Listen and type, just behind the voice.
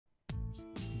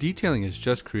Detailing is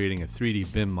just creating a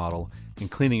 3D BIM model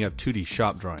and cleaning up 2D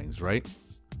shop drawings, right?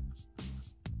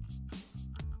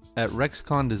 At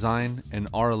Rexconn Design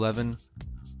and ARE11,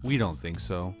 we don't think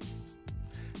so.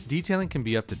 Detailing can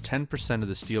be up to 10% of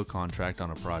the steel contract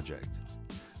on a project,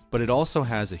 but it also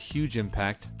has a huge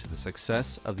impact to the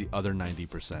success of the other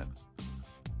 90%.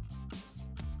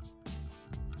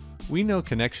 We know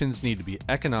connections need to be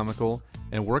economical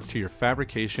and work to your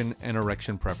fabrication and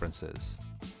erection preferences,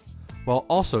 while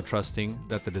also trusting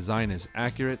that the design is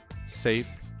accurate, safe,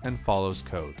 and follows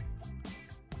code.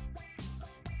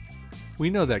 We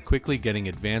know that quickly getting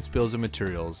advanced bills of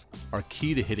materials are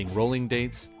key to hitting rolling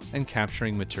dates and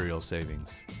capturing material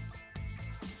savings.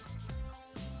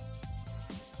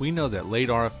 We know that late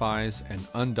RFIs and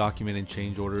undocumented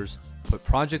change orders put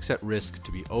projects at risk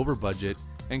to be over budget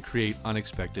and create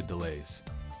unexpected delays.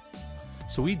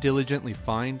 So we diligently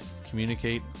find,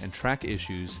 communicate, and track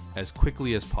issues as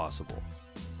quickly as possible.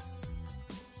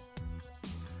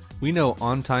 We know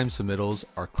on-time submittals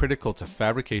are critical to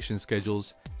fabrication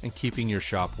schedules and keeping your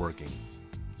shop working.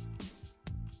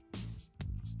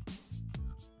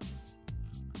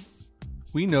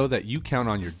 We know that you count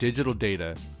on your digital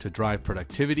data to drive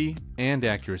productivity and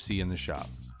accuracy in the shop.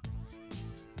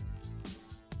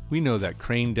 We know that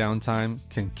crane downtime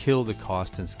can kill the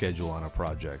cost and schedule on a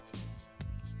project.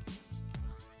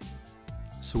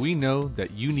 So we know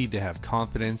that you need to have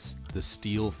confidence the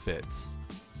steel fits.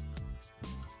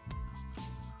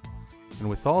 And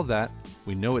with all that,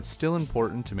 we know it's still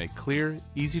important to make clear,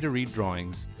 easy to read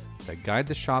drawings that guide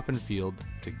the shop and field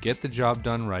to get the job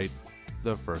done right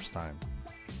the first time.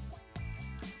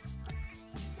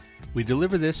 We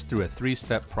deliver this through a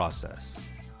 3-step process.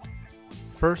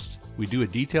 First, we do a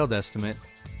detailed estimate,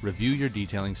 review your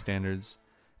detailing standards,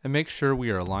 and make sure we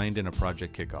are aligned in a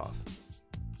project kickoff.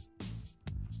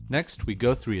 Next, we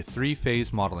go through a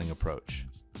 3-phase modeling approach,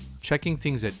 checking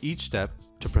things at each step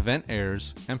to prevent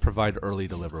errors and provide early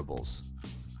deliverables.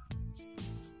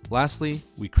 Lastly,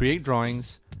 we create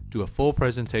drawings, do a full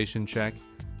presentation check,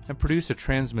 and produce a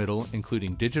transmittal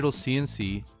including digital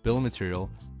CNC, bill of material,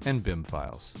 and BIM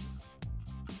files.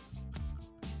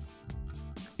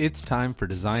 It's time for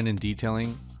design and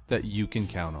detailing that you can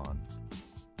count on.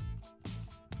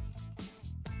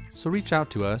 So reach out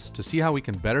to us to see how we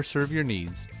can better serve your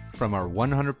needs from our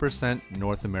 100%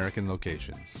 North American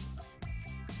locations.